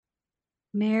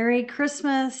Merry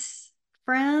Christmas,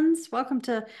 friends. Welcome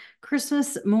to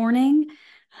Christmas morning.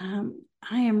 I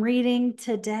am reading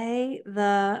today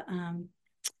the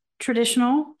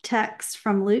traditional text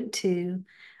from Luke 2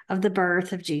 of the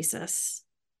birth of Jesus.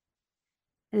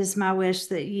 It is my wish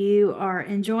that you are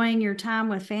enjoying your time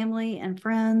with family and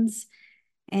friends,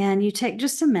 and you take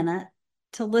just a minute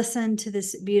to listen to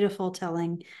this beautiful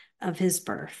telling of his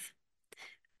birth.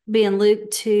 Being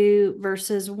Luke 2,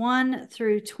 verses 1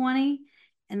 through 20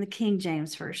 in the King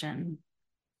James Version.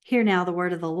 Hear now the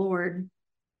word of the Lord.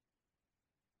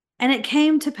 And it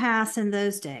came to pass in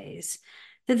those days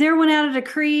that there went out a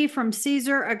decree from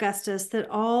Caesar Augustus that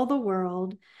all the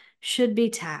world should be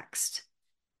taxed.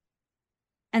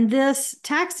 And this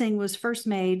taxing was first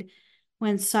made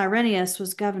when Cyrenius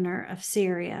was governor of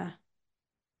Syria.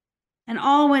 And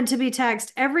all went to be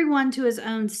taxed, every one to his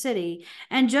own city.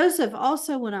 And Joseph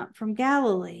also went up from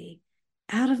Galilee,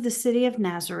 out of the city of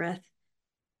Nazareth,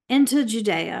 into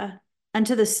Judea,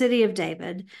 unto the city of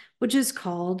David, which is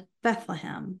called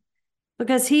Bethlehem,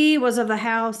 because he was of the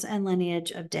house and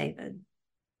lineage of David,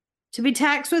 to be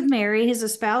taxed with Mary, his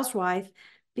espoused wife,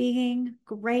 being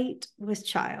great with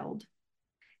child.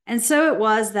 And so it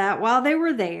was that while they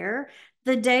were there,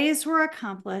 the days were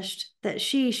accomplished that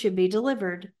she should be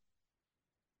delivered.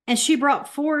 And she brought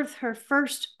forth her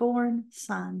firstborn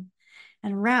son,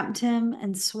 and wrapped him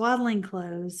in swaddling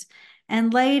clothes,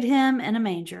 and laid him in a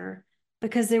manger,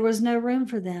 because there was no room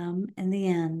for them in the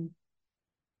inn.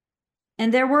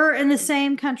 And there were in the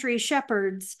same country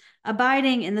shepherds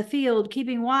abiding in the field,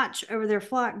 keeping watch over their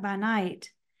flock by night.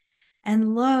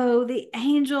 And lo, the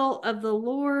angel of the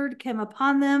Lord came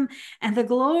upon them, and the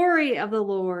glory of the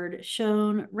Lord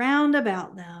shone round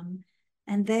about them,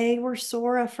 and they were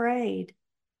sore afraid.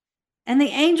 And the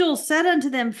angel said unto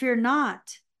them, Fear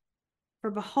not,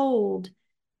 for behold,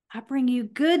 I bring you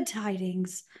good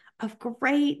tidings of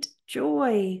great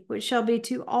joy, which shall be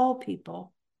to all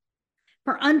people.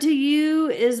 For unto you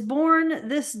is born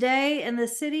this day in the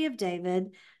city of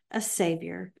David a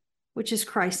Savior, which is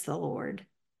Christ the Lord.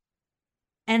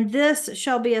 And this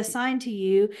shall be a sign to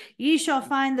you: ye shall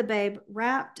find the babe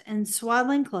wrapped in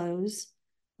swaddling clothes,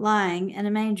 lying in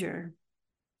a manger.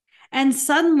 And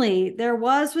suddenly there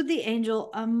was with the angel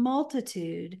a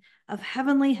multitude of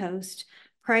heavenly hosts,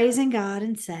 praising God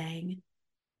and saying,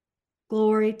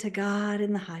 Glory to God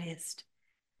in the highest,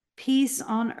 peace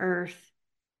on earth,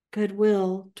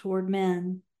 goodwill toward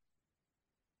men.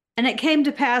 And it came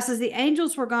to pass, as the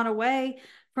angels were gone away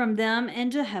from them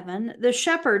into heaven, the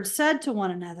shepherds said to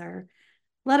one another,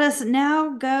 Let us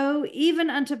now go even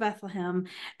unto Bethlehem,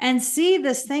 and see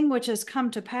this thing which has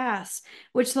come to pass,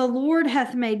 which the Lord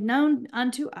hath made known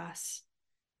unto us.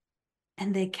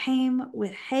 And they came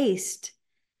with haste,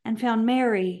 and found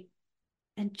Mary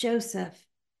and Joseph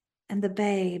and the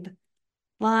babe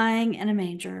lying in a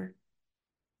manger.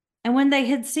 And when they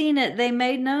had seen it, they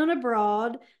made known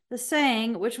abroad the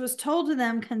saying which was told to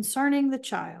them concerning the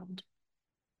child.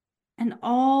 And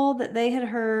all that they had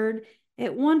heard,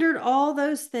 it wondered all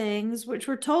those things which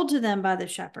were told to them by the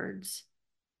shepherds.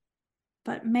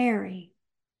 But Mary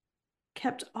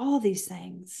kept all these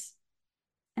things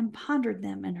and pondered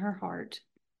them in her heart.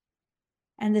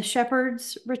 And the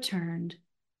shepherds returned,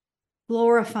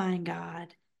 glorifying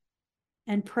God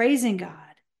and praising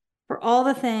God for all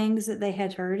the things that they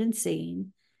had heard and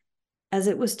seen, as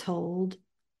it was told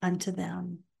unto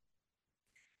them.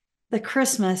 The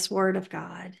Christmas word of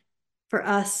God for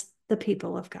us, the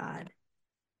people of God.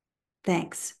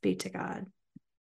 Thanks be to God.